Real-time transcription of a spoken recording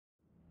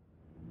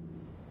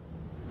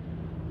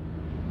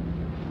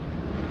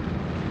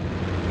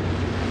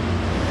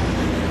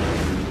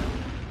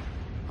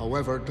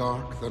However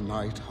dark the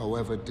night,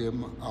 however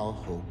dim our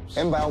hopes.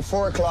 Inbound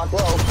 4 o'clock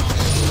low.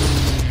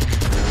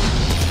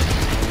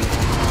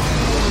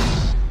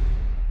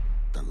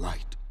 The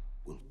light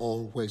will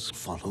always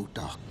follow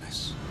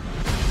darkness.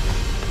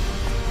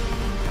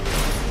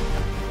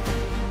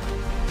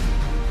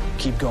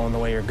 Keep going the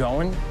way you're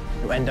going,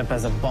 you end up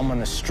as a bum on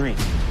the street.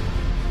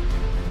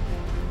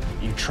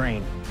 You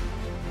train.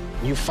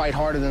 You fight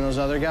harder than those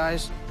other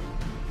guys,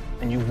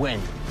 and you win.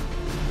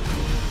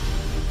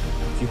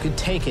 If you could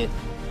take it,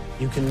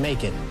 you can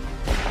make it.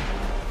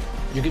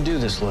 You can do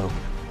this, Lou.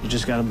 You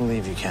just gotta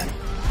believe you can.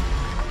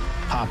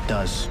 Pop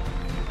does.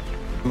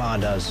 Ma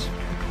does.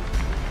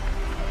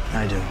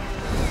 I do.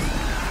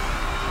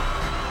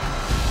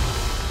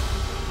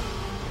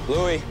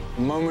 Louie, a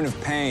moment of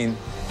pain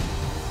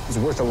is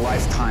worth a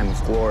lifetime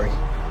of glory.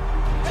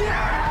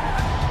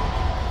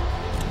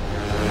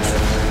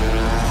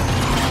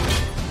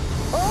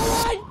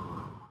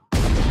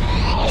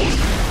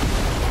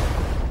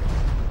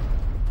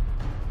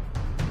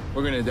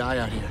 We're gonna die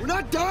out here. We're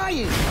not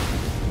dying!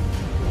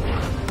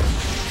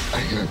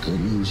 I got good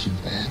news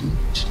and bad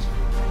news.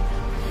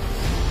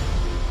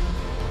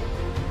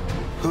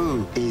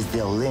 Who is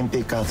the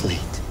Olympic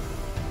athlete?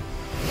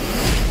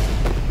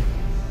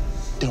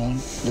 Don't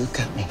look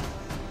at me.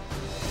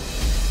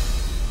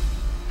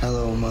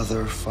 Hello,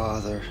 mother,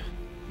 father.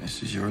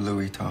 This is your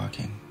Louie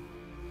talking.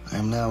 I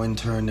am now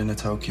interned in a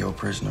Tokyo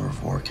prisoner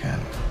of war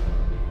camp.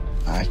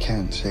 I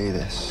can't say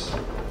this.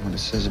 What it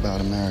says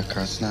about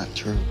America, it's not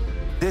true.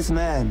 This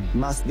man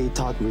must be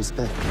taught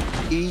respect.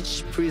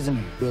 Each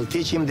prisoner will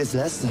teach him this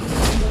lesson.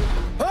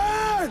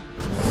 I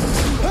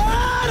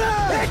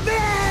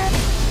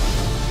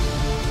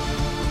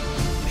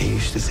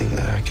used to think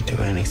that I could do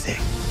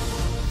anything,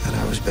 that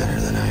I was better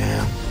than I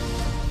am.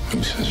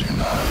 Who says you're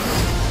not?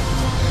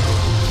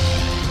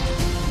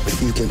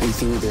 If you get me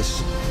through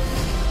this,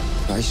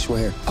 I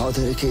swear I'll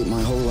dedicate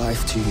my whole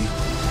life to you.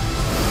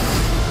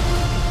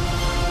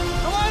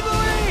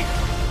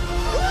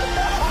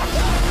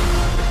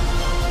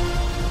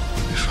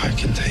 If I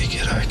can take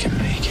it, I can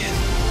make it.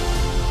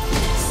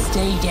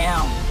 Stay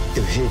down.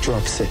 If he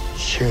drops it,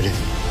 shoot it.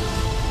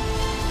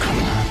 Come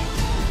on.